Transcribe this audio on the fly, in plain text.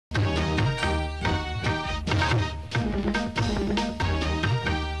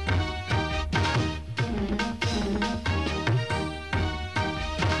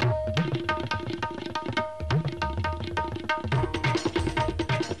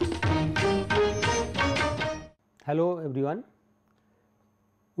Hello everyone,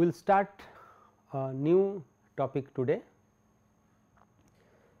 we will start a new topic today.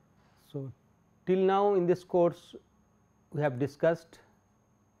 So, till now in this course we have discussed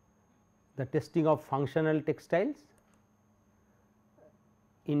the testing of functional textiles.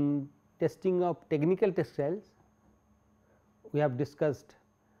 In testing of technical textiles, we have discussed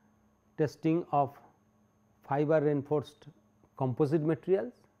testing of fiber reinforced composite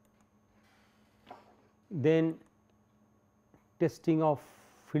materials, then testing of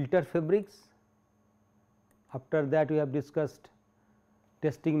filter fabrics. After that we have discussed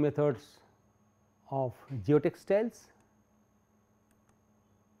testing methods of geotextiles,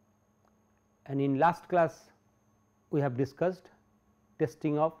 and in last class we have discussed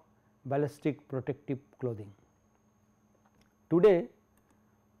testing of ballistic protective clothing. Today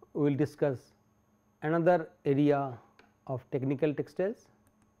we will discuss another area of technical textiles,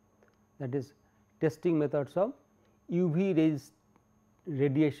 that is testing methods of UV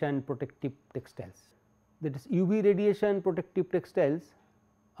radiation protective textiles. That is, UV radiation protective textiles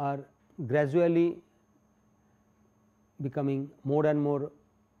are gradually becoming more and more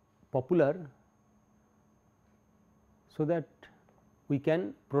popular, so that we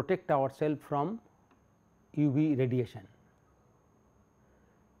can protect ourselves from UV radiation.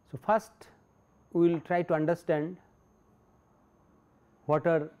 So, first we will try to understand what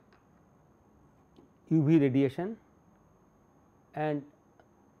are UV radiation and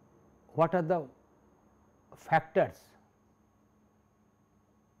what are the factors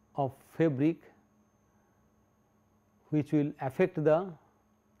of fabric which will affect the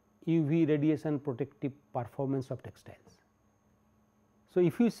UV radiation protective performance of textiles. So,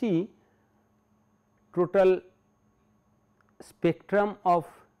 if you see total spectrum of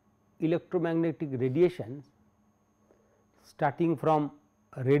electromagnetic radiations starting from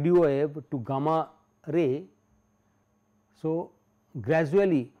radio wave to gamma ray. So,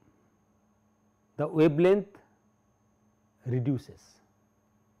 gradually the wavelength reduces.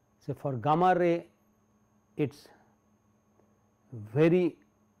 So, for gamma ray it is very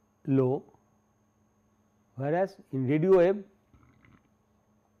low, whereas in radio wave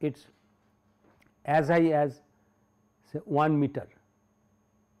it is as high as say 1 meter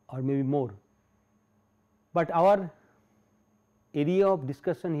or maybe more. But our area of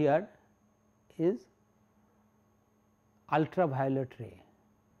discussion here is ultraviolet ray,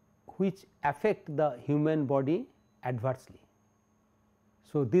 which affect the human body adversely.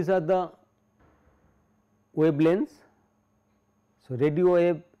 So, these are the wavelengths. So, radio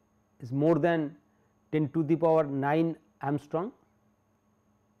wave is more than 10 to the power 9 Armstrong,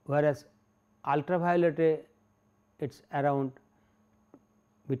 whereas ultraviolet ray it is around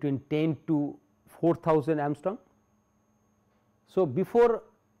between 10 to 4000 Armstrong. So, before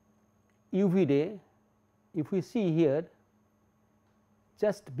UV ray, if we see here,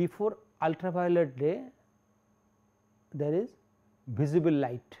 just before ultraviolet ray there is visible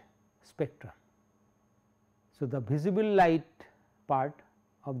light spectrum. So, the visible light part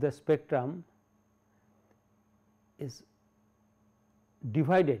of the spectrum is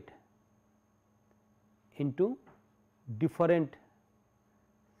divided into different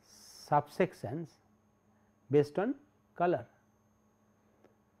subsections based on color,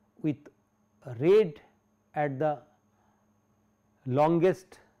 with red at the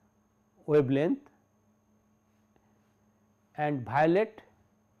longest wavelength and violet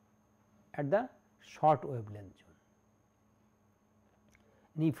at the short wavelength zone.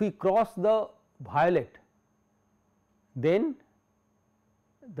 And if we cross the violet, then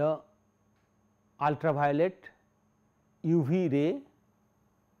the ultraviolet UV ray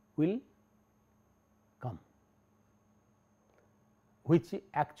will come, which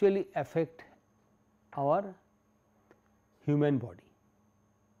actually affect our human body.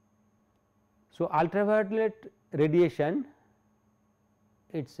 So, ultraviolet radiation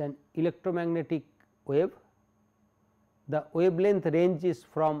it is an electromagnetic wave. The wavelength range is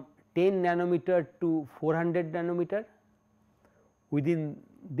from 10 nanometer to 400 nanometer. Within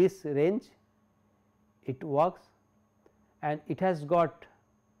this range it works, and it has got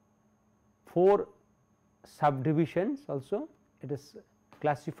 4 subdivisions also. It is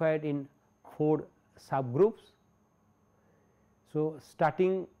classified in 4 subgroups. So,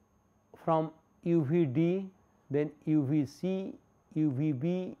 starting from UVD, then UVC,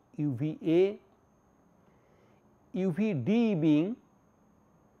 UVB, UVA, UVD being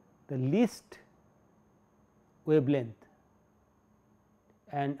the least wavelength,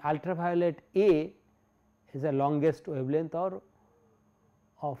 and ultraviolet A is the longest wavelength or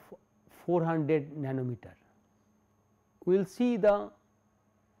of 400 nanometer. We will see the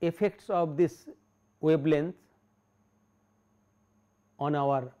effects of this wavelength on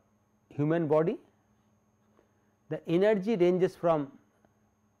our human body. The energy ranges from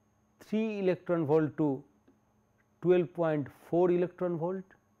 3 electron volt to 12.4 electron volt.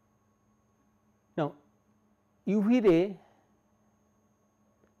 Now, UV ray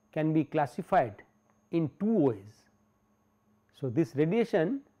can be classified in two ways. So, this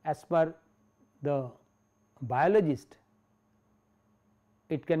radiation as per the biologist,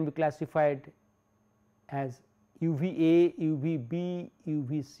 it can be classified as UVA, UVB,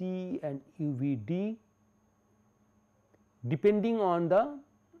 UVC and UVD depending on the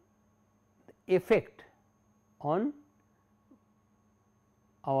effect on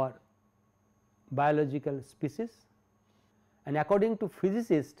our biological species, and according to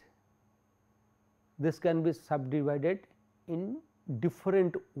physicists this can be subdivided in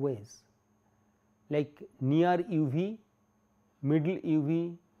different ways like near UV, middle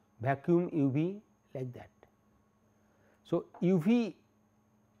UV, vacuum UV, like that. So, UVD,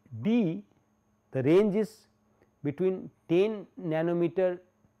 the range is between 10 nanometer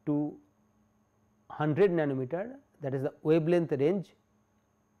to 100 nanometer, that is the wavelength range.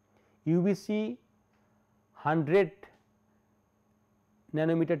 UVC 100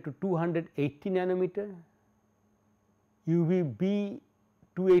 nanometer to 280 nanometer, UVB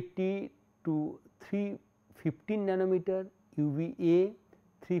 280 to 315 nanometer, UVA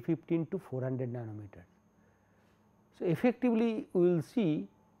 315 to 400 nanometer. So, effectively we will see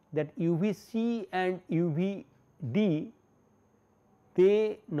that UVC and UVD,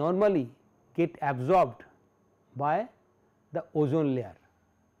 they normally get absorbed by the ozone layer,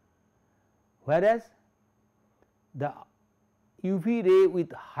 whereas the UV ray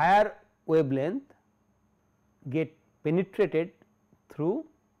with higher wavelength get penetrated through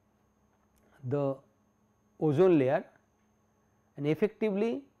the ozone layer, and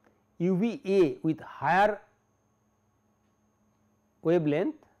effectively UVA with higher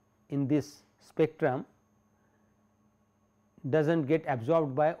wavelength in this spectrum does not get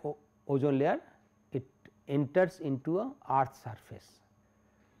absorbed by ozone layer, it enters into a earth surface.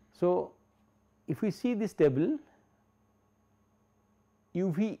 So, if we see this table,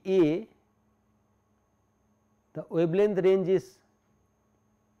 UVA, the wavelength range is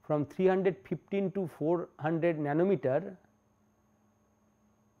from 315 to 400 nanometer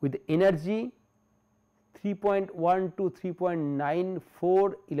with energy 3.1 to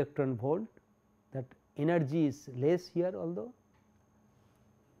 3.94 electron volt, that energy is less here although,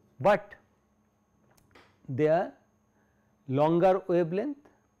 but they are longer wavelength,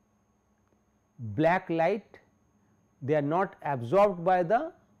 black light, they are not absorbed by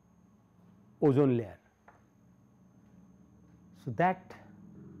the ozone layer. So, that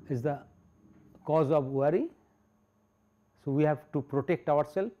is the cause of worry. So, we have to protect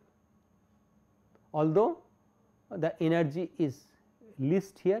ourselves, although the energy is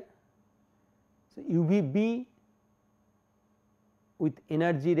least here. So, UVB with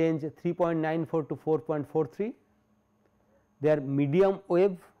energy range 3.94 to 4.43, they are medium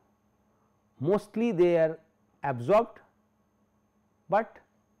wave, mostly they are absorbed, but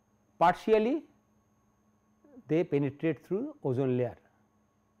partially they penetrate through ozone layer.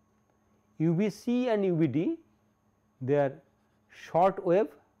 UVC and UVD, they are short wave,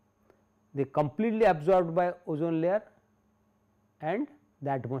 they completely absorbed by ozone layer and the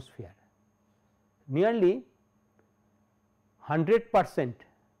atmosphere. Nearly 100%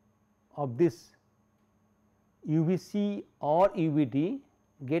 of this UVC or UVD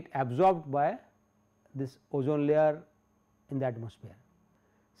get absorbed by this ozone layer in the atmosphere.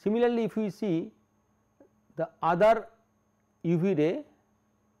 Similarly, if we see the other UV ray,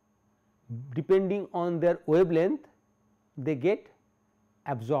 depending on their wavelength, they get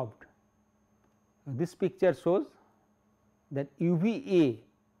absorbed. This picture shows that UVA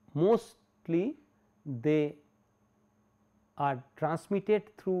mostly they are transmitted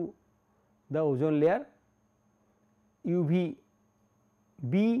through the ozone layer, UVB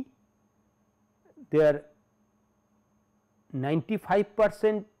they are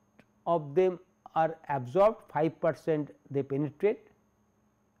 95% of them are absorbed, 5% they penetrate,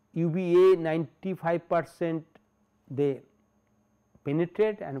 UVA 95% they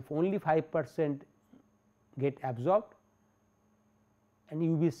penetrate and only 5% get absorbed, and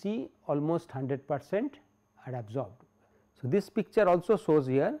UVC almost 100% are absorbed. So, this picture also shows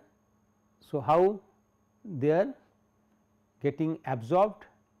here. So, how they are getting absorbed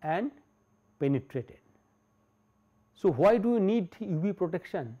and penetrated. So, why do you need UV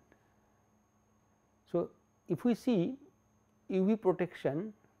protection? So, if we see UV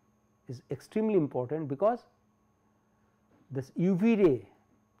protection is extremely important, because this UV ray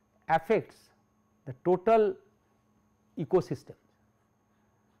affects the total ecosystem.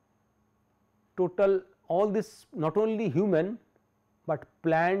 total all this, not only human, but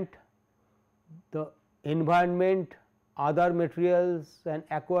plant, the environment, other materials and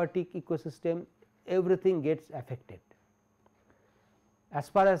aquatic ecosystem, everything gets affected. As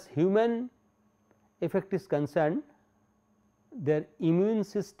far as human effect is concerned, their immune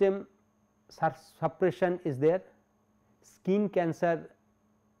system suppression is there, skin cancer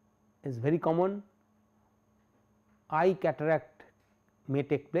is very common, eye cataract may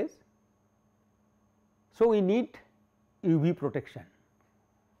take place. So, we need UV protection.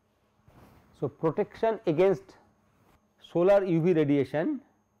 So, protection against solar UV radiation,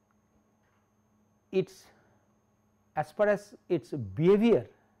 its as far as its behavior,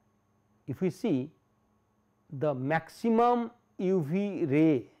 if we see the maximum UV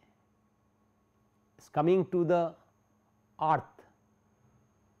ray is coming to the earth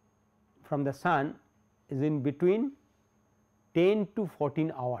from the sun is in between 10 to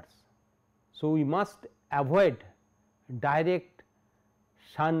 14 hours. So, we must avoid direct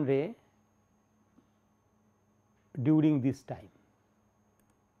sun ray during this time.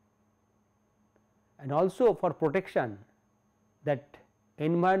 And also for protection, that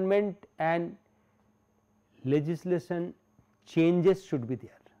environment and legislation changes should be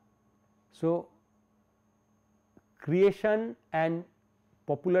there. So, creation and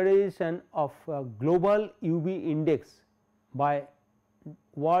popularization of global UV index by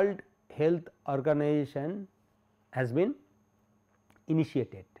World Health Organization has been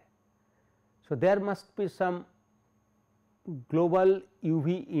initiated. So, there must be some global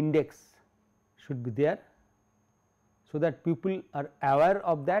UV index should be there, so that people are aware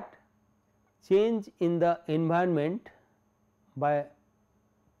of that change in the environment by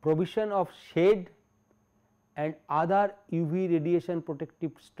provision of shade and other UV radiation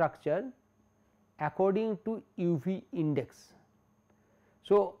protective structure according to UV index.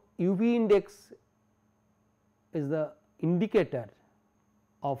 So, UV index is the indicator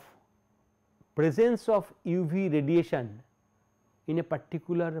of presence of UV radiation in a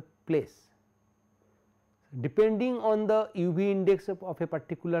particular place. Depending on the UV index of a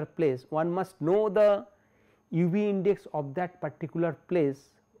particular place, one must know the UV index of that particular place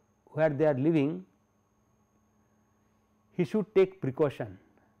where they are living. He should take precaution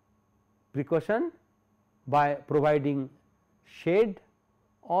by providing shade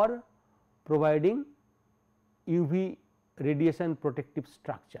or providing UV radiation protective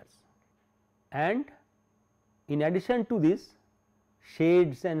structures. And in addition to this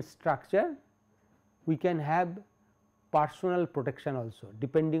shades and structure, we can have personal protection also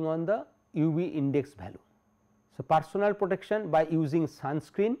depending on the UV index value. So, personal protection by using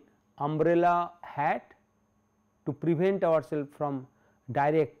sunscreen, umbrella, hat to prevent ourselves from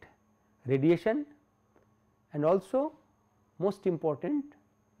direct radiation, and also most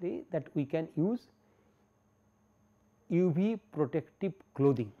importantly that we can use UV protective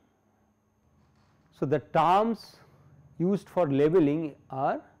clothing. So, the terms used for labeling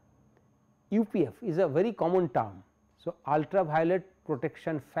are UPF is a very common term. So, ultraviolet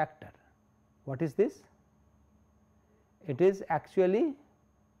protection factor. What is this? It is actually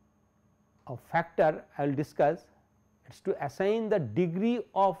a factor I will discuss. It is to assign the degree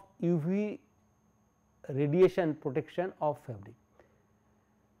of UV radiation protection of fabric.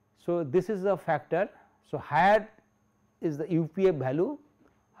 So, this is the factor. So, higher is the UPF value,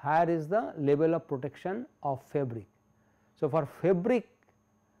 higher is the level of protection of fabric. So, for fabric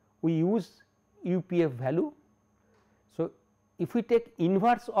we use UPF value. So, if we take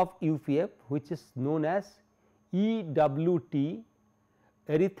inverse of UPF, which is known as EWT,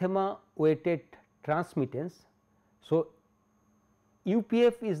 erythema weighted transmittance. So,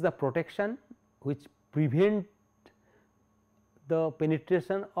 UPF is the protection which prevent the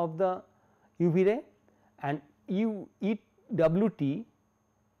penetration of the UV ray, and EWT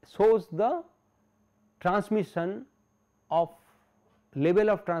shows the transmission of level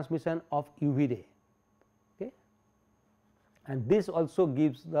of transmission of UV ray, okay. And this also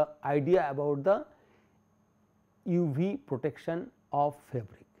gives the idea about the UV protection of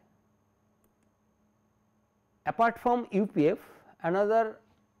fabric. Apart from UPF, another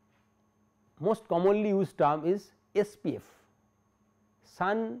most commonly used term is SPF,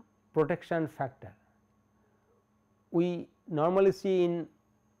 sun protection factor. We normally see in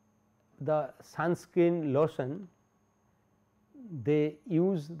the sunscreen lotion they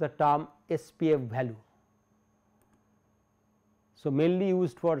use the term SPF value. So, mainly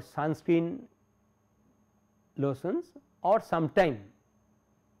used for sunscreen lotions, or sometime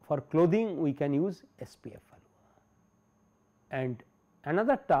for clothing we can use SPF value. And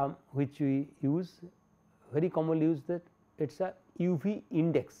another term which we use very commonly use, that it is a UV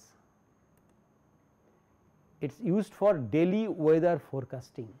index. it is used for daily weather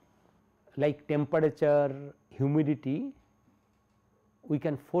forecasting like temperature, humidity. We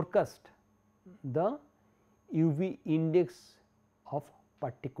can forecast the UV index of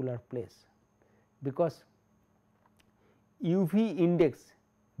particular place, because UV index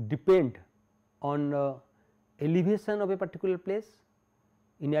depend on elevation of a particular place.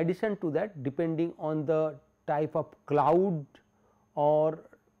 In addition to that, depending on the type of cloud or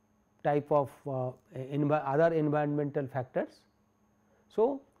type of other environmental factors.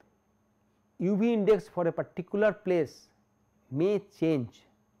 So, UV index for a particular place may change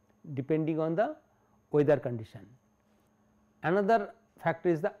depending on the weather condition. Another factor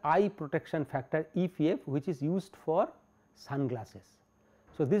is the eye protection factor EPF, which is used for sunglasses.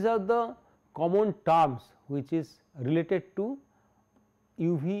 So, these are the common terms which is related to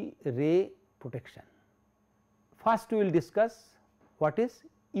UV ray protection. First we will discuss what is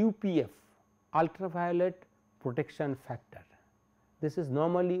UPF, ultraviolet protection factor. This is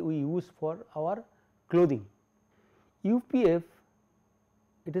normally we use for our clothing. UPF,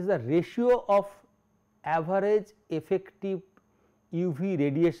 it is the ratio of average effective UV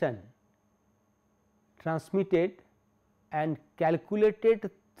radiation transmitted and calculated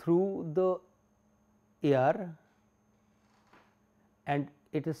through the air, and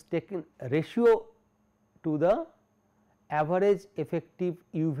it is taken ratio to the average effective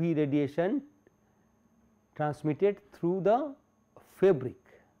UV radiation transmitted through the fabric.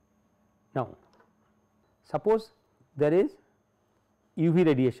 Now, suppose there is UV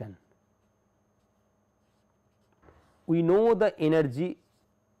radiation, we know the energy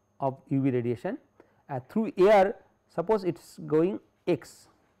of UV radiation through air. Suppose it is going x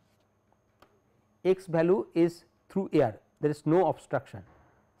value is through air, there is no obstruction.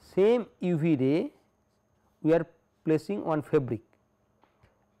 Same UV ray we are placing on fabric,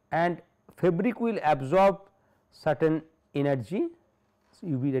 and fabric will absorb certain energy, so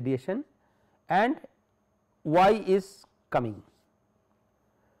UV radiation, and Y is coming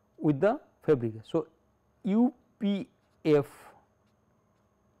with the fabric. So, UPF,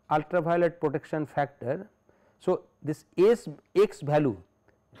 ultraviolet protection factor. So, this x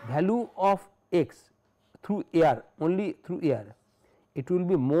value of x through air, only through air, it will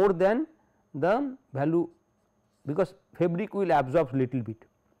be more than the value, because fabric will absorb little bit.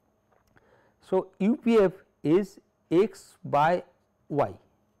 So, UPF is x by y.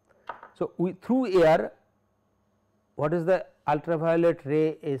 So, we through air, what is the ultraviolet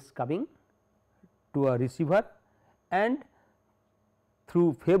ray is coming to a receiver, and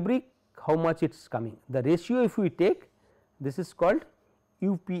through fabric how much it is coming. The ratio if we take, this is called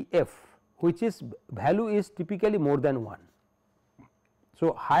UPF, which is value is typically more than 1.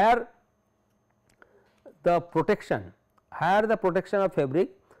 So, higher the protection of fabric,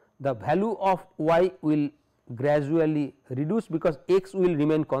 the value of y will gradually reduce, because x will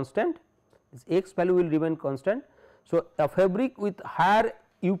remain constant, this x value will remain constant. So, a fabric with higher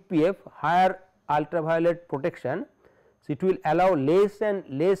UPF, higher ultraviolet protection, so it will allow less and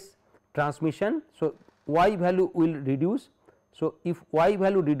less transmission. So, y value will reduce. So, if y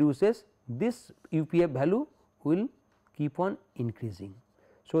value reduces, this UPF value will keep on increasing.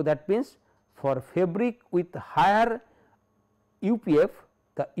 So, that means for fabric with higher UPF,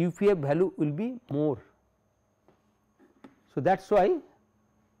 the UPF value will be more. So, that is why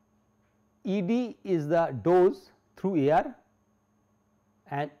ED is the dose through air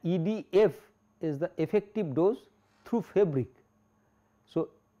and EDF is the effective dose through fabric. So,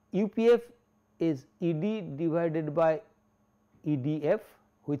 UPF is ED divided by EDF,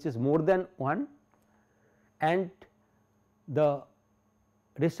 which is more than 1, and the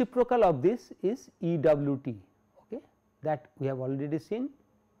reciprocal of this is EWT, okay, that we have already seen.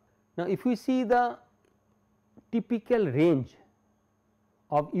 Now, if we see the typical range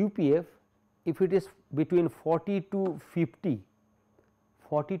of UPF, if it is between 40 to 50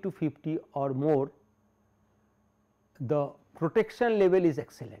 or more, the protection level is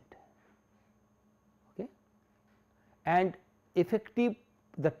excellent, okay, and effective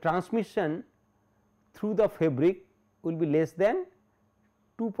the transmission through the fabric will be less than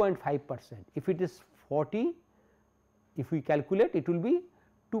 2.5%. If it is 40, if we calculate, it will be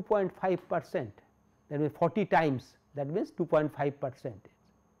 2.5%, that means 40 times, that means 2.5%.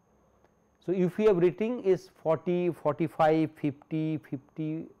 So, UPF rating is 40, 45, 50,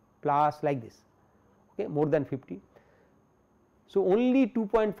 50 plus like this, okay, more than 50. So, only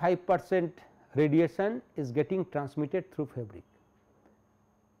 2.5% radiation is getting transmitted through fabric.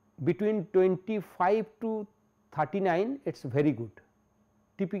 Between 25 to 39, it is very good,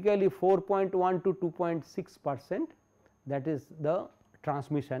 typically 4.1 to 2.6%, that is the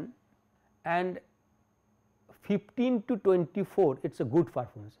transmission, and 15 to 24 it is a good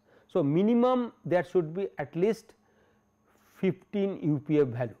performance. So, minimum there should be at least 15 UPF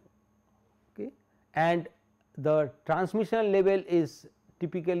value, okay, and the transmission level is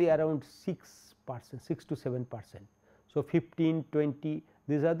typically around 6%, 6 to 7%. So, 15, 20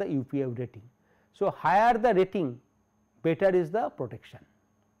 these are the UPF rating. So, higher the rating better is the protection,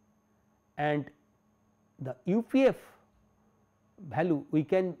 and the UPF value we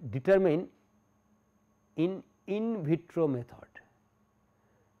can determine in vitro method.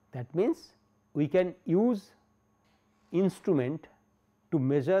 That means, we can use instrument to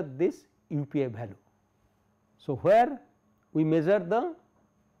measure this UPF value. So, where we measure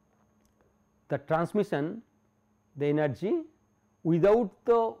the transmission, the energy without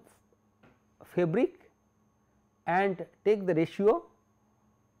the fabric and take the ratio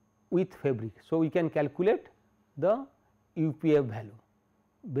with fabric. So, we can calculate the UPF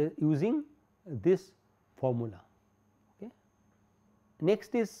value using this formula. Okay.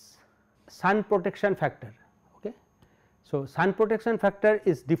 Next is sun protection factor. Okay. So, sun protection factor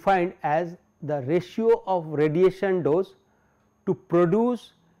is defined as the ratio of radiation dose to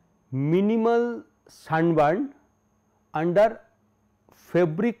produce minimal sunburn under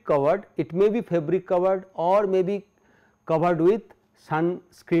fabric covered, it may be fabric covered or may be covered with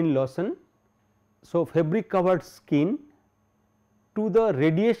sunscreen lotion. So, fabric covered skin to the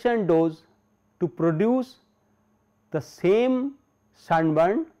radiation dose to produce the same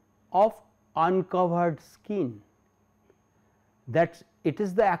sunburn of uncovered skin. That it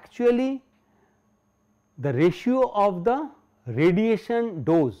is the actually the ratio of the radiation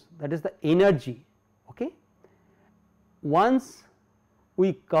dose, that is the energy. Okay. Once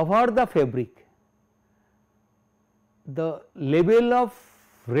we cover the fabric, the level of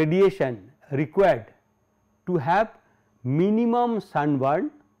radiation required to have minimum sunburn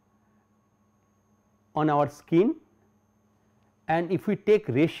on our skin, and if we take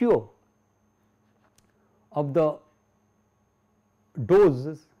ratio of the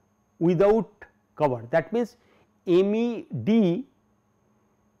doses without cover, that means MED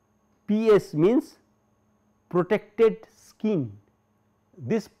PS means protected skin.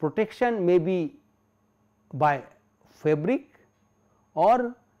 This protection may be by fabric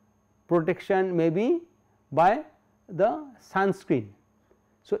or protection may be by the sunscreen.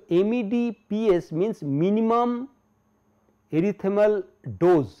 So, MED/PS means minimum erythemal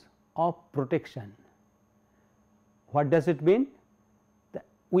dose of protection. What does it mean? That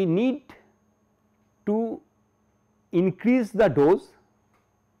we need to increase the dose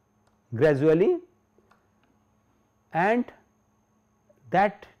gradually, and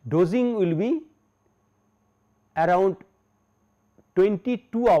that dosing will be around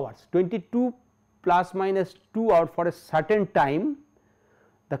 22 hours, 22 plus minus 2 hours for a certain time.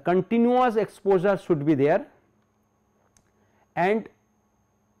 The continuous exposure should be there, and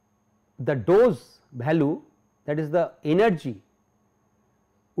the dose value, that is the energy,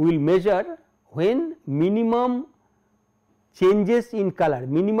 we will measure when minimum changes in color,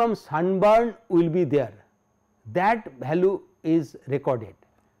 minimum sunburn will be there, that value is recorded,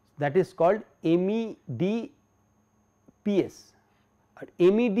 that is called MED/PS.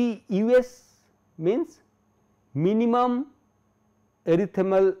 MED/US means minimum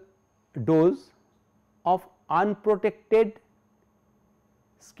erythemal dose of unprotected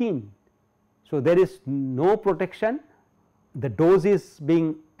skin. So, there is no protection, the dose is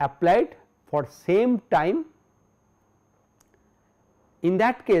being applied for same time. In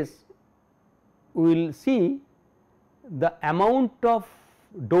that case, we will see the amount of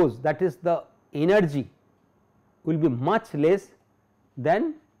dose, that is the energy, will be much less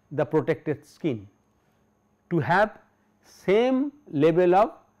than the protected skin to have same level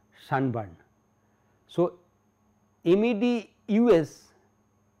of sunburn. So, MED/US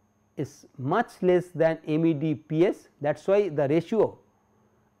is much less than MED/PS, that is why the ratio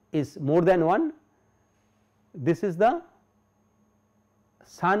is more than 1. This is the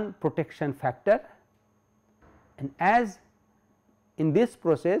sun protection factor, and as in this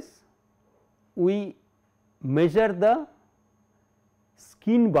process we measure the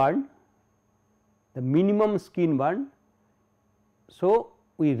skin burn, the minimum skin burn. So,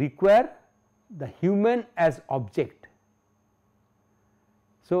 we require the human as object.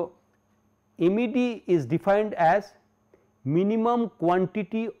 So, MED is defined as minimum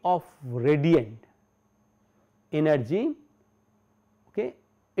quantity of radiant energy. Okay.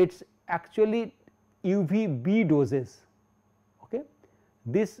 It is actually UVB doses. Okay.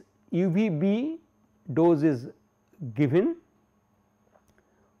 This UVB dose is given,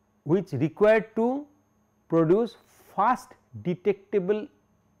 which required to produce fast detectable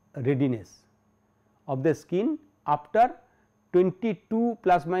readiness of the skin after 22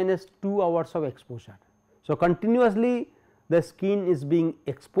 plus minus 2 hours of exposure. So, continuously the skin is being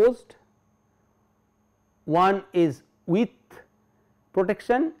exposed, one is with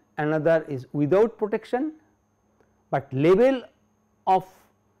protection, another is without protection, but level of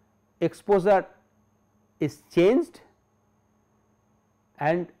exposure is changed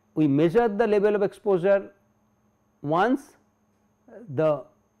and we measure the level of exposure once the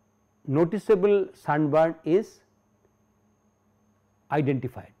noticeable sunburn is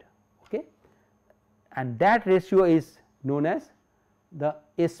identified, okay. And that ratio is known as the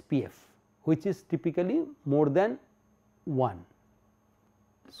SPF, which is typically more than 1.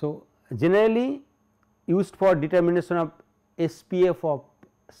 So, generally used for determination of SPF of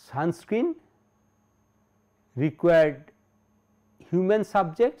sunscreen required human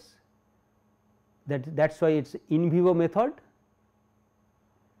subjects, that is why it is in vivo method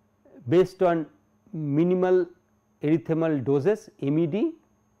based on minimal erythemal doses MED.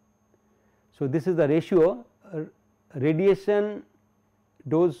 So, this is the ratio radiation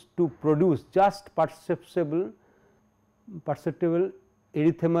dose to produce just perceptible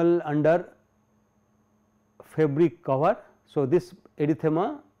erythemal under fabric cover. So, this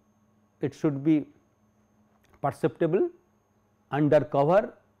erythema it should be perceptible under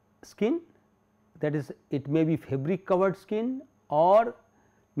cover skin, that is it may be fabric covered skin or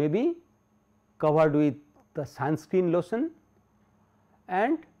may be covered with the sunscreen lotion,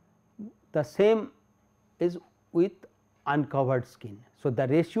 and the same is with uncovered skin. So, the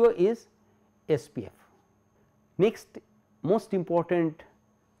ratio is SPF. Next most important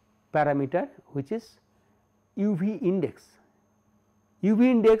parameter, which is UV index. UV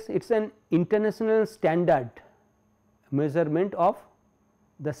index, it is an international standard measurement of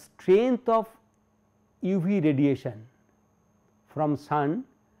the strength of UV radiation from sun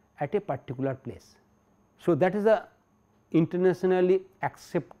at a particular place. So, that is a internationally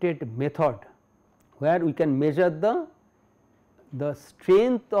accepted method where we can measure the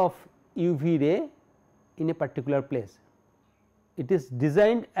strength of UV ray in a particular place. It is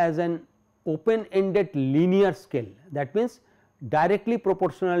designed as an open ended linear scale, that means directly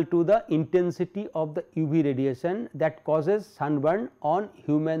proportional to the intensity of the UV radiation that causes sunburn on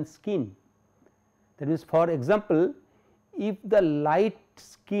human skin. That means, for example, if the light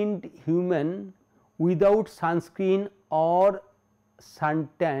skinned human without sunscreen or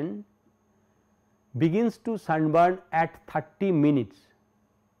suntan begins to sunburn at 30 minutes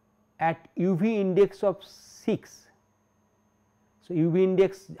at UV index of 6. So, UV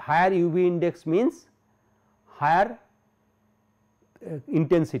index, higher UV index means higher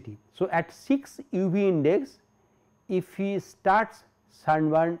intensity. So, at 6 UV index, if he starts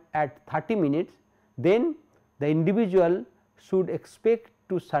sunburn at 30 minutes, then the individual should expect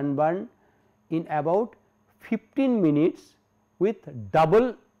to sunburn in about 15 minutes with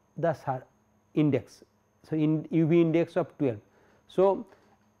double the index. So, in UV index of 12. So,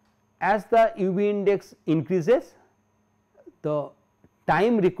 as the UV index increases, the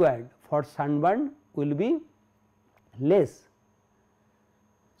time required for sunburn will be less.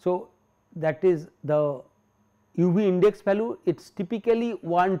 So, that is the UV index value, it is typically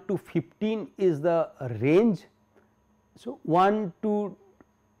 1 to 15 is the range. So, 1 to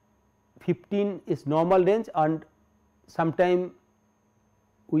 15 is normal range, and sometime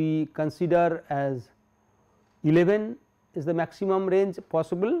we consider as 11 is the maximum range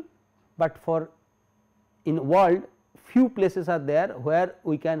possible, but for in world few places are there where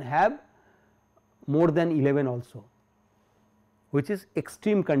we can have more than 11 also, which is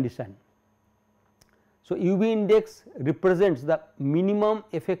extreme condition. So, UV index represents the minimum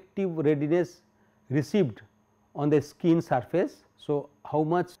effective radiance received on the skin surface. So, how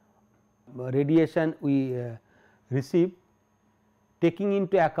much radiation we receive, taking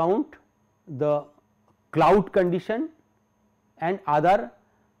into account the cloud condition and other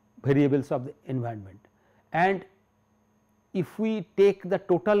variables of the environment. And if we take the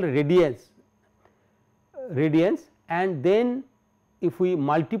total radiance and then if we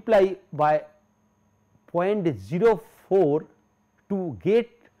multiply by 0.04 to get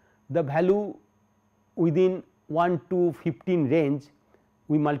the value within 1 to 15 range,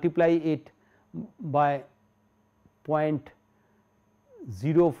 we multiply it by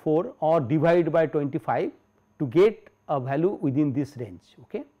 0.04 or divide by 25 to get a value within this range.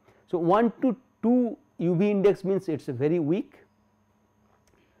 Okay. So, 1 to 2 UV index means it is very weak,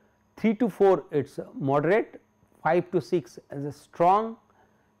 3 to 4 it is moderate, 5 to 6 is a strong,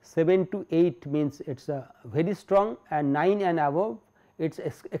 7 to 8 means it is a very strong, and 9 and above it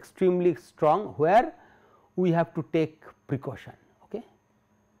is extremely strong, where we have to take precaution. Okay.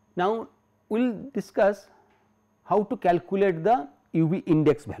 Now, we will discuss how to calculate the UV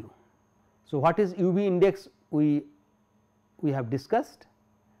index value. So, what is UV index we have discussed.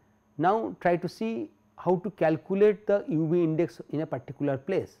 Now, try to see how to calculate the UV index in a particular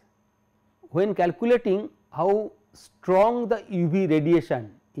place. When calculating how strong the UV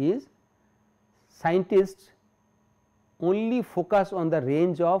radiation is, scientists only focus on the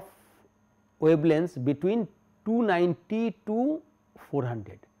range of wavelengths between 290 to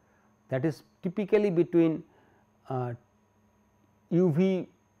 400, that is typically between UV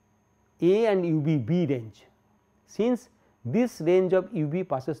A and UV B range, since this range of UV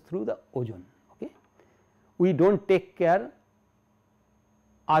passes through the ozone. Okay. We do not take care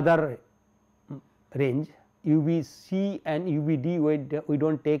other range UV C and UV D, we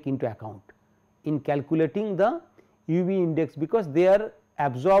do not take into account in calculating the UV index, because they are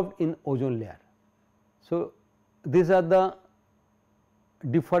absorbed in ozone layer. So, these are the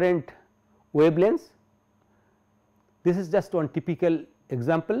different wavelengths. This is just one typical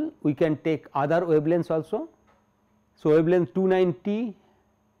example, we can take other wavelengths also. So, wavelength 290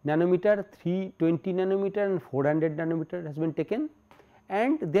 nanometer, 320 nanometer and 400 nanometer has been taken,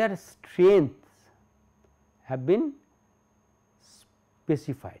 and their strengths have been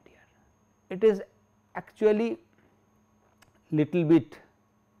specified here. It is actually little bit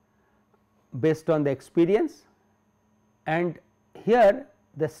based on the experience, and here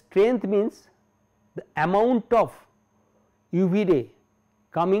the strength means the amount of UV ray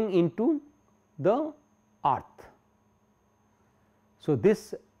coming into the earth. So,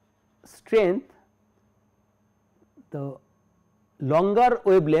 this strength, the longer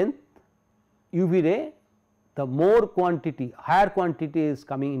wavelength UV ray, the more quantity, higher quantity is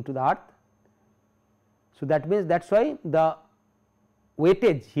coming into the earth. So, that means that is why the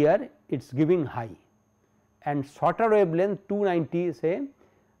weightage here it is giving high, and shorter wavelength 290 say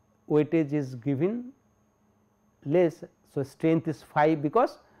weightage is given less. So, strength is 5,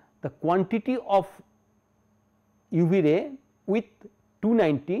 because the quantity of UV ray with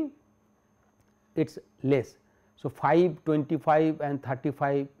 290 it is less. So, 5, 25 and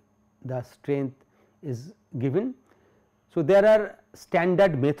 35 the strength is given. So, there are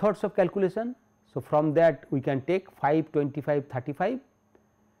standard methods of calculation. So, from that we can take 5, 25, 35.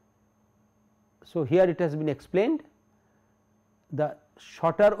 So, here it has been explained, the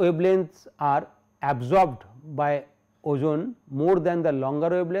shorter wavelengths are absorbed by ozone more than the longer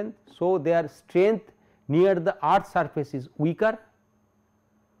wavelength. So, their strength near the earth surface is weaker.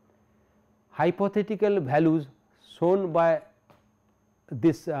 Hypothetical values shown by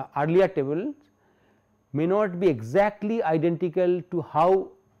this earlier table may not be exactly identical to how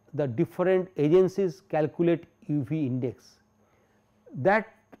the different agencies calculate UV index. That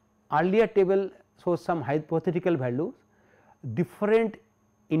earlier table shows some hypothetical values. Different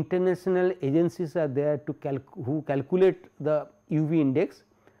international agencies are there to who calculate the UV index.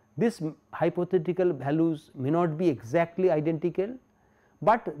 These hypothetical values may not be exactly identical,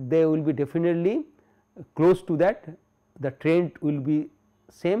 but they will be definitely close to that, the trend will be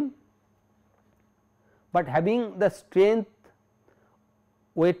same, but having the strength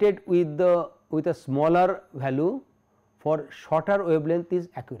weighted with a smaller value for shorter wavelength is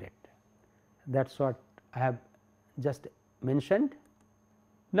accurate. That is what I have just mentioned.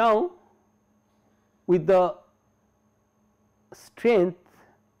 Now, with the strength,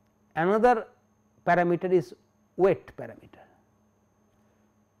 another parameter is weight parameter.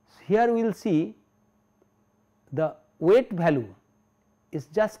 Here we will see the weight value is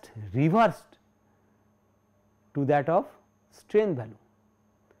just reversed to that of strength value.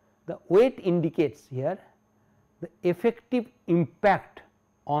 The weight indicates here the effective impact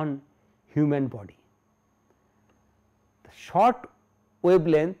on human body. The short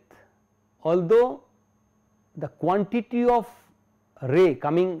wavelength, although the quantity of ray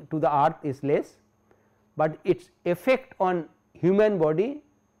coming to the earth is less, but its effect on human body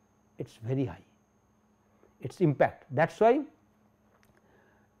it is very high, its impact. That is why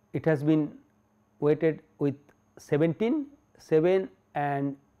it has been weighted with 17, 7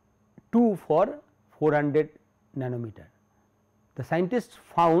 and 2 for 400 nanometer. The scientists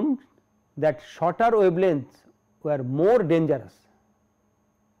found that shorter wavelengths were more dangerous.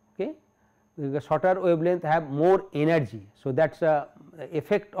 Okay, because shorter wavelength have more energy. So, that is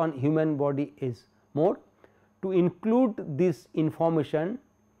effect on human body is more. To include this information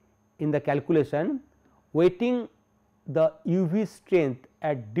in the calculation, weighting the UV strength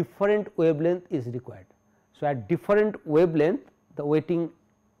at different wavelength is required. So, at different wavelength the weighting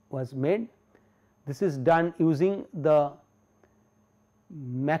was made. This is done using the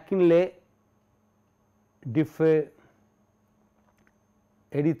McKinley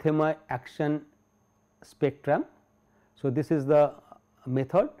erythema action spectrum. So, this is the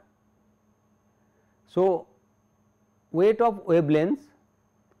method. So, weight of wavelengths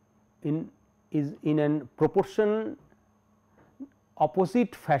is in an proportion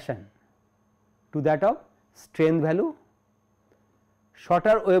opposite fashion to that of strength value.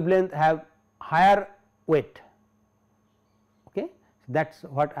 Shorter wavelength have higher weight. Okay. So, that is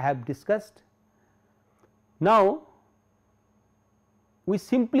what I have discussed. Now, we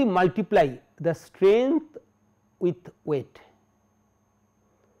simply multiply the strength with weight.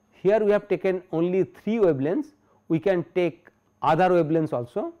 Here we have taken only 3 wavelengths, we can take other wavelengths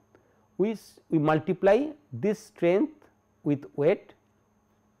also. We multiply this strength with weight,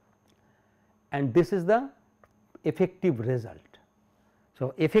 and this is the effective result.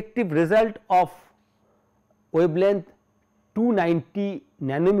 So, effective result of wavelength 290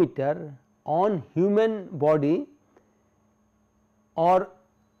 nanometer on human body or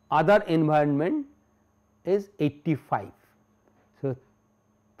other environment is 85. So,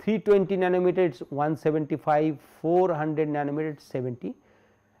 320 nanometer it is 175, 400 nanometer it is 70,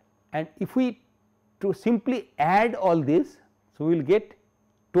 and if we to simply add all this, so we will get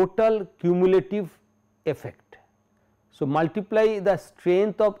total cumulative effect. So, multiply the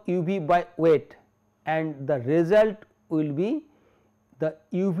strength of UV by weight and the result will be the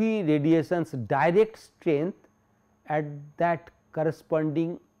UV radiation's direct strength at that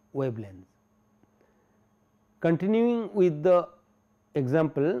corresponding wavelength. Continuing with the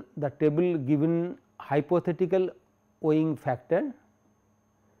example, the table given hypothetical weighing factor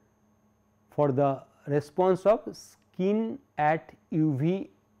for the response of skin at UV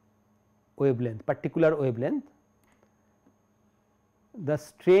wavelength, particular wavelength. The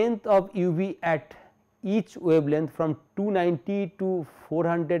strength of UV at each wavelength from 290 to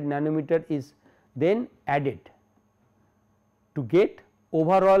 400 nanometer is then added to get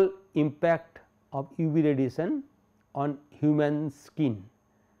overall impact of UV radiation on human skin.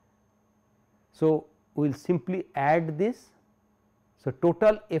 So, we will simply add this. So,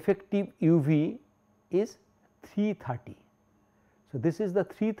 total effective UV is 330. So, this is the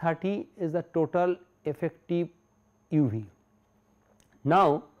 330 is the total effective UV.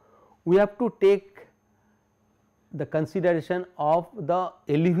 Now, we have to take the consideration of the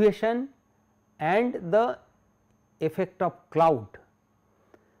elevation and the effect of cloud.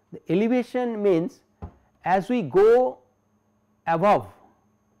 The elevation means as we go above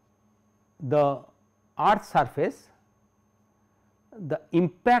the earth surface, the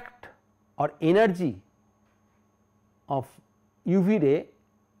impact or energy of UV ray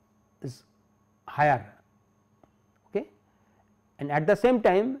is higher, okay. And at the same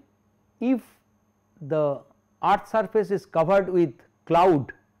time, if the earth surface is covered with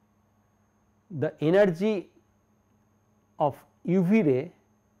cloud, the energy of UV ray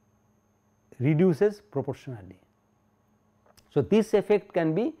reduces proportionally. So, this effect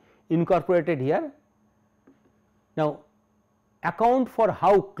can be incorporated here. Now, account for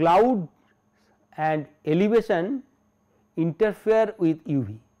how cloud and elevation interfere with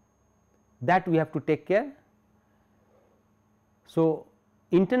UV, that we have to take care. So,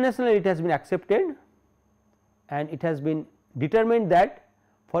 internationally it has been accepted and it has been determined that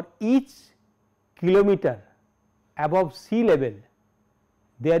for each kilometer above sea level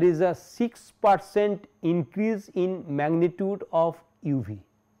there is a 6% increase in magnitude of UV.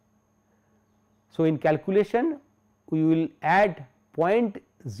 So, in calculation we will add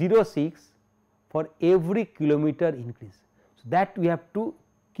 0.06 for every kilometer increase. So, that we have to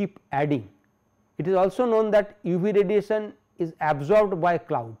keep adding. It is also known that UV radiation is absorbed by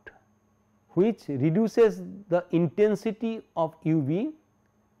cloud, which reduces the intensity of UV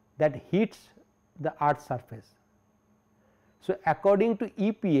that hits the earth's surface. So, according to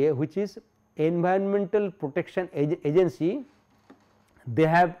EPA, which is Environmental Protection Agency, they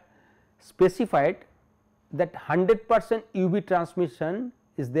have specified that 100% UV transmission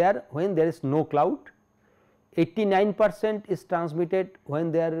is there when there is no cloud, 89% is transmitted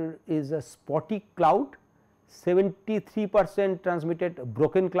when there is a spotty cloud, 73% transmitted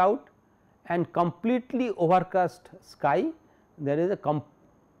broken cloud, and completely overcast sky there is a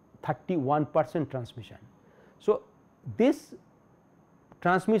 31% transmission. So, this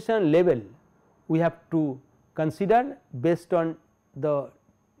transmission level we have to consider based on the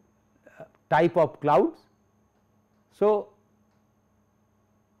type of clouds. So,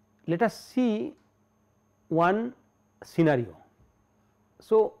 let us see one scenario.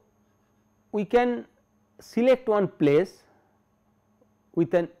 So, we can select one place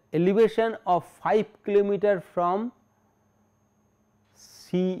with an elevation of 5 kilometer from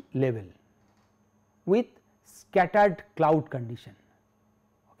sea level with scattered cloud condition.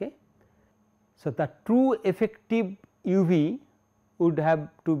 So, the true effective UV would have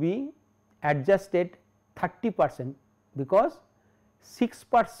to be adjusted 30%, because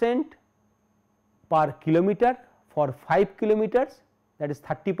 6% per kilometer for 5 kilometers, that is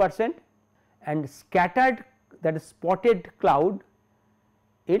 30%, and scattered, that is spotted cloud,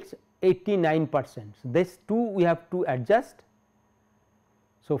 it is 89%. So, this two we have to adjust.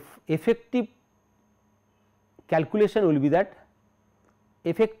 So, effective calculation will be that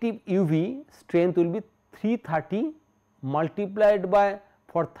effective UV strength will be 330 multiplied by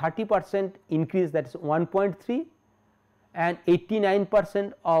for 30% increase, that is 1.3, and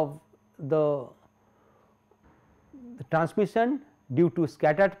 89% of the transmission due to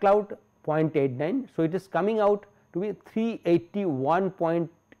scattered cloud 0.89. So, it is coming out to be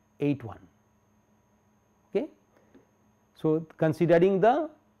 381.81. Okay. So, considering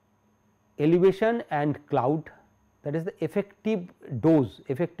the elevation and cloud, that is the effective dose,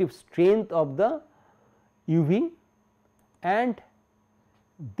 effective strength of the UV, and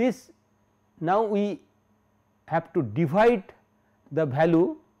this now we have to divide the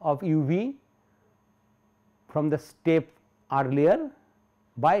value of UV from the step earlier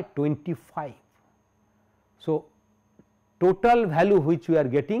by 25. So, total value which we are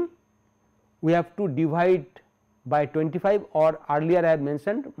getting, we have to divide by 25, or earlier I have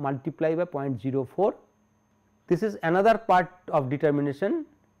mentioned multiply by 0.04. This is another part of determination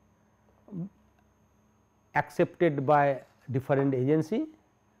accepted by different agency,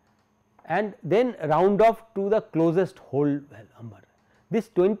 and then round off to the closest whole number. This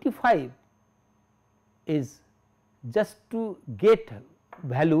 25 is just to get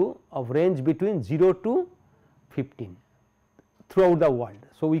value of range between 0 to 15 throughout the world.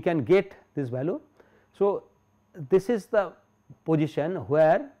 So, we can get this value. So, this is the position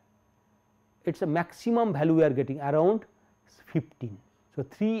where it is a maximum value we are getting around 15. So,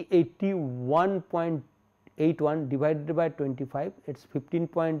 381.81 divided by 25, it is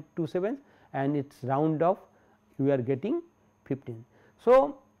 15.27, and its round off we are getting 15.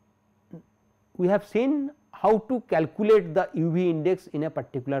 So, we have seen how to calculate the UV index in a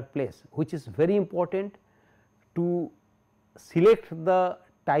particular place, which is very important to select the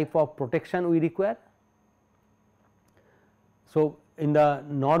type of protection we require. So, in the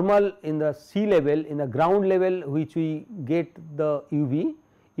normal, in the sea level, in the ground level which we get the UV,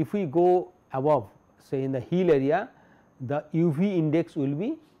 if we go above, say in the hill area, the UV index will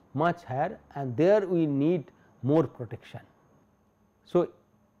be much higher, and there we need more protection. So,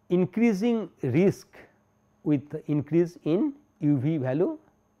 increasing risk with the increase in UV value,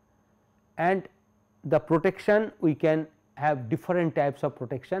 and the protection we can have different types of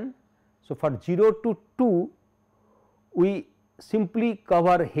protection. So, for 0 to 2 we simply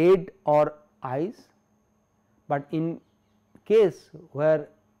cover head or eyes, but in case where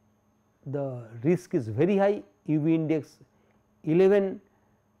the risk is very high, UV index 11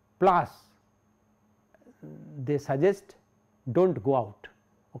 plus, they suggest do not go out.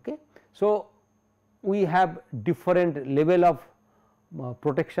 Okay. So, we have different level of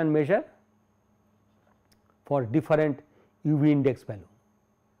protection measure for different UV index value.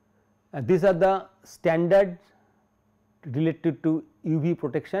 These are the standards related to UV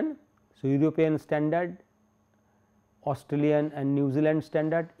protection. So, European standard, Australian and New Zealand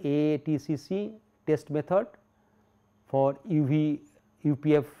standard, AATCC test method for UV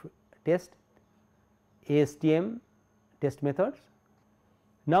UPF test, ASTM test methods.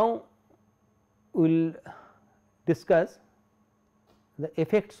 Now, we will discuss the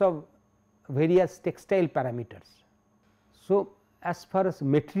effects of various textile parameters. So, as far as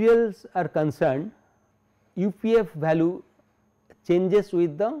materials are concerned, UPF value changes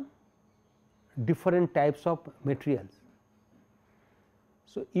with the different types of materials.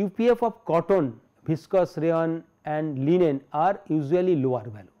 So, UPF of cotton, viscose rayon and linen are usually lower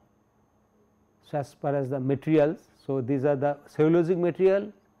value. So, as far as the materials, so these are the cellulosic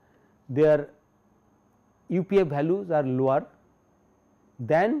material, their UPF values are lower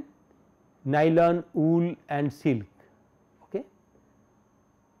than nylon, wool and silk. Okay.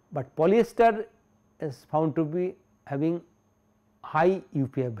 But polyester is found to be having high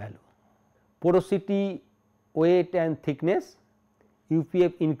UPF value. Porosity, weight and thickness,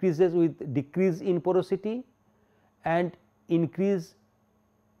 UPF increases with decrease in porosity and increase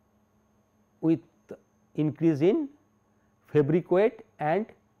with increase in fabric weight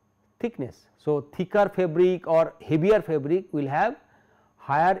and thickness. So, thicker fabric or heavier fabric will have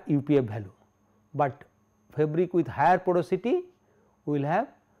higher UPF value, but fabric with higher porosity will have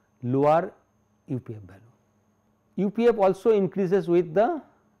lower UPF value. UPF also increases with the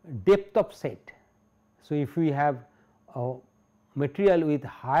depth of set. So, if we have a material with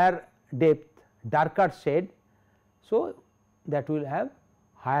higher depth, darker shade. So, that will have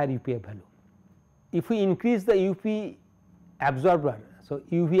higher UPF value. If we increase the UV absorber, so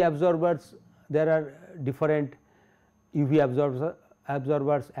UV absorbers, there are different UV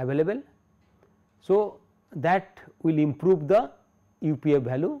absorbers available. So, that will improve the UPF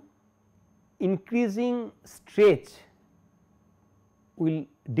value. Increasing stretch will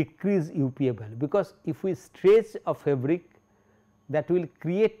decrease UPF value, because if we stretch a fabric, that will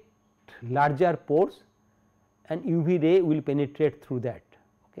create larger pores and UV ray will penetrate through that.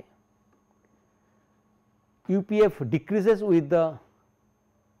 Okay. UPF decreases with the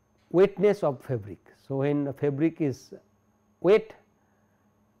wetness of fabric. So, when the fabric is wet,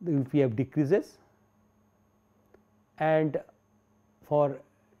 the UPF decreases, and for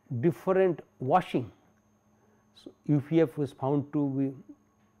different washing, so UPF was found to be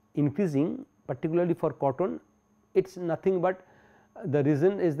increasing, particularly for cotton. It is nothing but the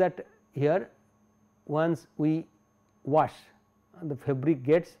reason is that here once we wash, the fabric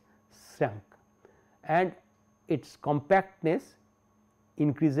gets shrunk and its compactness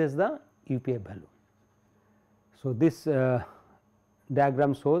increases the UPF value. So, this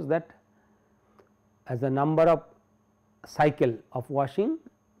diagram shows that as the number of cycle of washing,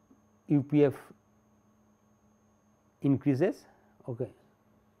 UPF increases. Okay.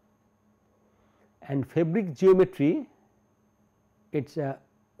 And fabric geometry, it is a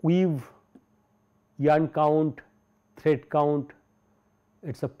weave, yarn count, thread count,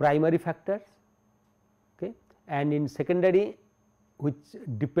 it is a primary factors, okay. And in secondary, which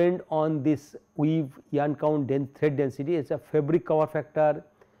depend on this weave, yarn count, then thread density, it is a fabric cover factor,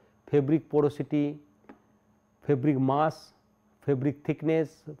 fabric porosity, fabric mass, fabric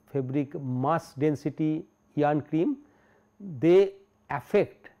thickness, fabric mass density, yarn cream. They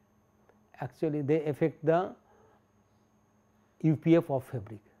affect, actually they affect the UPF of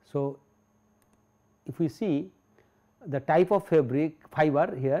fabric. So, if we see the type of fabric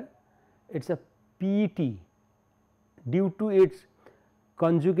fiber here, it is a PET. Due to its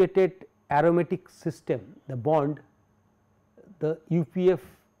conjugated aromatic system, the bond, the UPF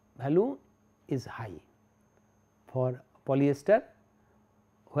value is high for polyester,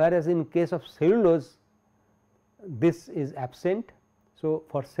 whereas in case of cellulose this is absent. So,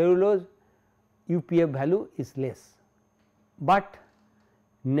 for cellulose UPF value is less, but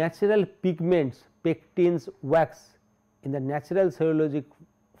natural pigments, pectins, wax in the natural cellulosic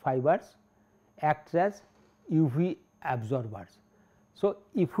fibers acts as UV absorbers. So,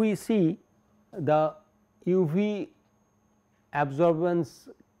 if we see the UV absorbance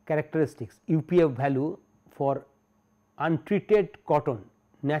characteristics, UPF value for untreated cotton,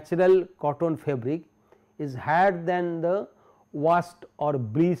 natural cotton fabric is higher than the washed or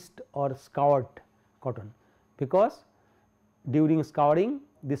bleached or scoured cotton, because during scouring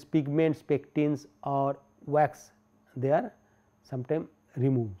these pigments, pectins or wax they are sometimes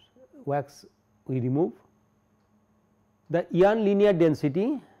removed, wax we remove. The yarn linear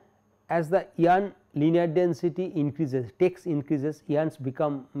density, as the yarn linear density increases, text increases, yarns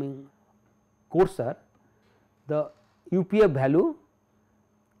become coarser, the UPF value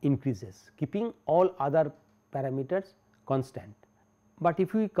increases, keeping all other parameters constant. But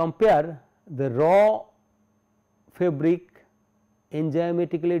if we compare the raw fabric,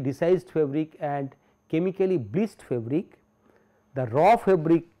 enzymatically decised fabric and chemically bleached fabric, the raw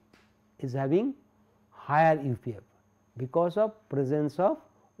fabric is having higher UPF because of presence of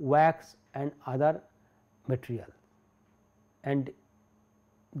wax and other material, and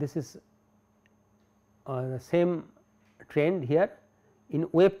this is the same trend here in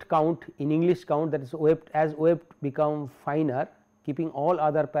weft count, in English count, that is weft, as weft become finer, keeping all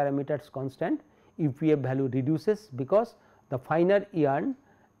other parameters constant, UPF value reduces, because the finer yarn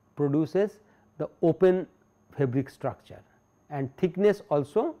produces the open fabric structure and thickness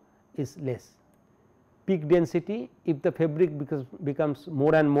also is less. Peak density, if the fabric becomes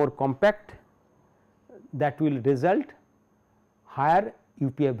more and more compact, that will result higher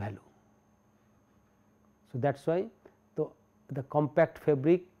UPF value. So, that is why the compact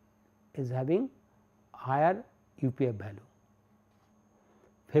fabric is having higher UPF value.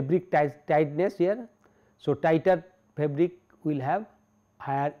 Fabric tightness here. So, tighter fabric will have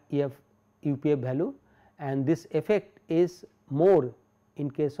higher UPF value, and this effect is more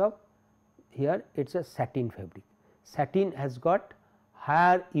in case of here it is a satin fabric. Satin has got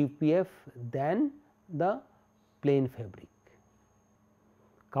higher UPF than the plain fabric.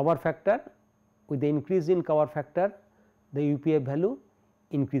 Cover factor, with the increase in cover factor, the UPF value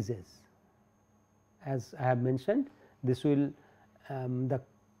increases. As I have mentioned, this will the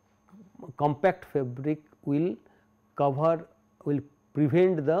compact fabric will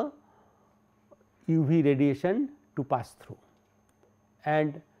prevent the UV radiation to pass through,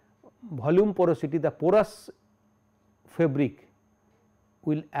 and volume porosity, the porous fabric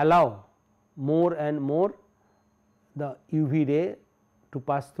will allow more and more the UV ray to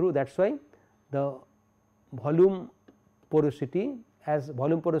pass through. That is why the volume porosity, as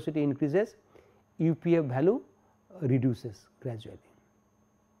volume porosity increases, UPF value reduces gradually.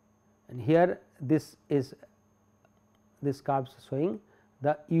 And here this curve showing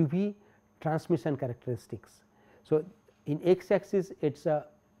the UV transmission characteristics. So, in x axis it is a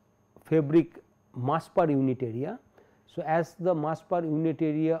fabric mass per unit area. So, as the mass per unit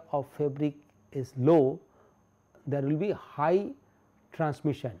area of fabric is low, there will be high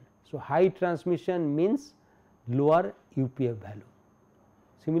transmission. So, high transmission means lower UPF value.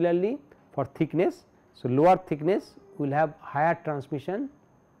 Similarly, for thickness, so lower thickness will have higher transmission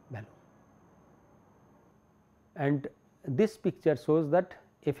value. And this picture shows that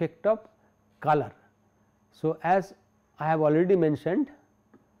effect of color. So, as I have already mentioned,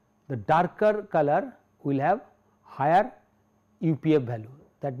 the darker color will have higher UPF value,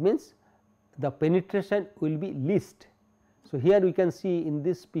 that means the penetration will be least. So, here we can see in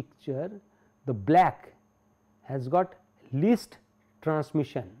this picture the black has got least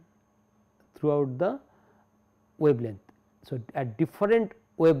transmission throughout the wavelength. So, at different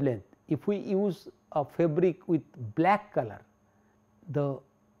wavelength, if we use a fabric with black color, the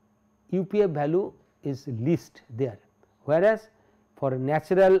UPF value is least there, whereas for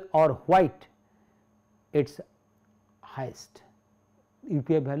natural or white it is highest,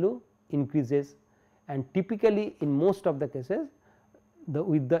 UPF value increases, and typically in most of the cases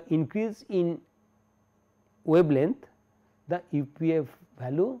with the increase in wavelength, the UPF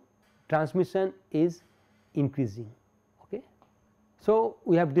value transmission is increasing. Okay. So,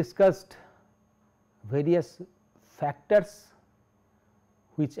 we have discussed various factors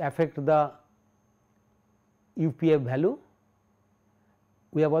which affect the UPF value.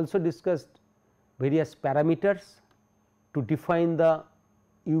 We have also discussed various parameters to define the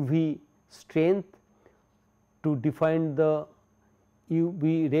UV strength, to define the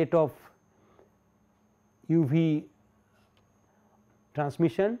UV rate of UV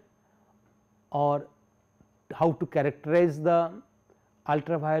transmission, or how to characterize the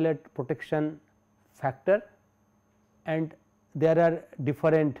ultraviolet protection factor, and there are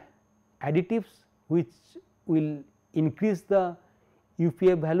different additives which will increase the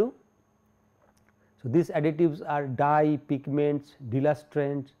UPF value. So, these additives are dye, pigments,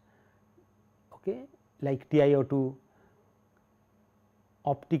 delustrants, okay, like TiO2,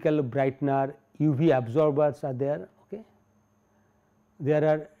 optical brightener, UV absorbers are there. Okay. There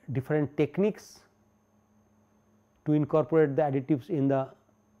are different techniques to incorporate the additives in the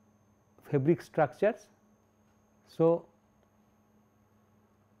fabric structures. So,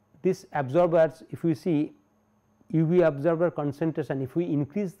 these absorbers, if we see UV absorber concentration, if we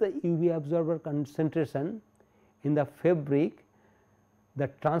increase the UV absorber concentration in the fabric, the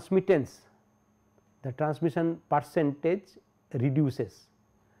transmittance, the transmission percentage reduces.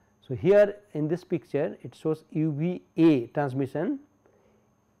 So, here in this picture it shows UVA transmission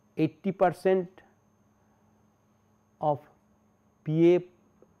 80% of PA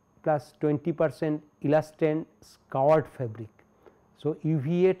plus 20% elastin scoured fabric. So,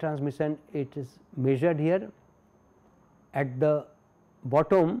 UVA transmission it is measured here. At the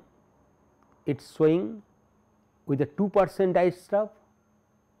bottom it is showing with a 2% dye stuff,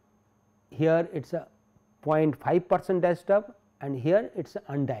 here it is a 0.5% dye stuff, and here it is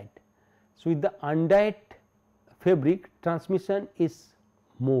undyed. So, with the undyed fabric transmission is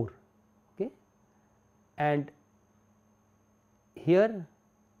more, okay, and here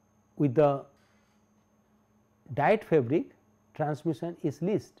with the dyed fabric transmission is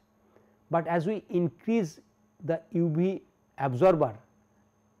least, but as we increase the UV absorber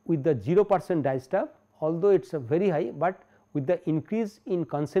with the 0% dye stuff, although it is a very high, but with the increase in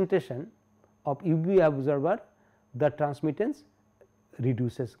concentration of UV absorber, the transmittance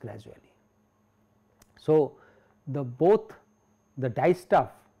reduces gradually. So, the both the dye stuff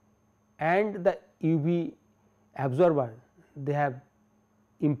and the UV absorber, they have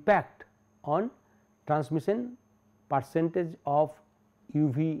impact on transmission percentage of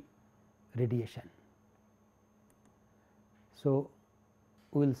UV radiation. So,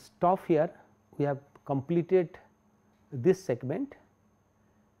 we will stop here. We have completed this segment,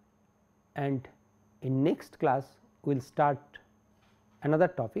 and in next class we will start another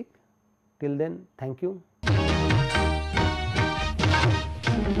topic. Till then, thank you.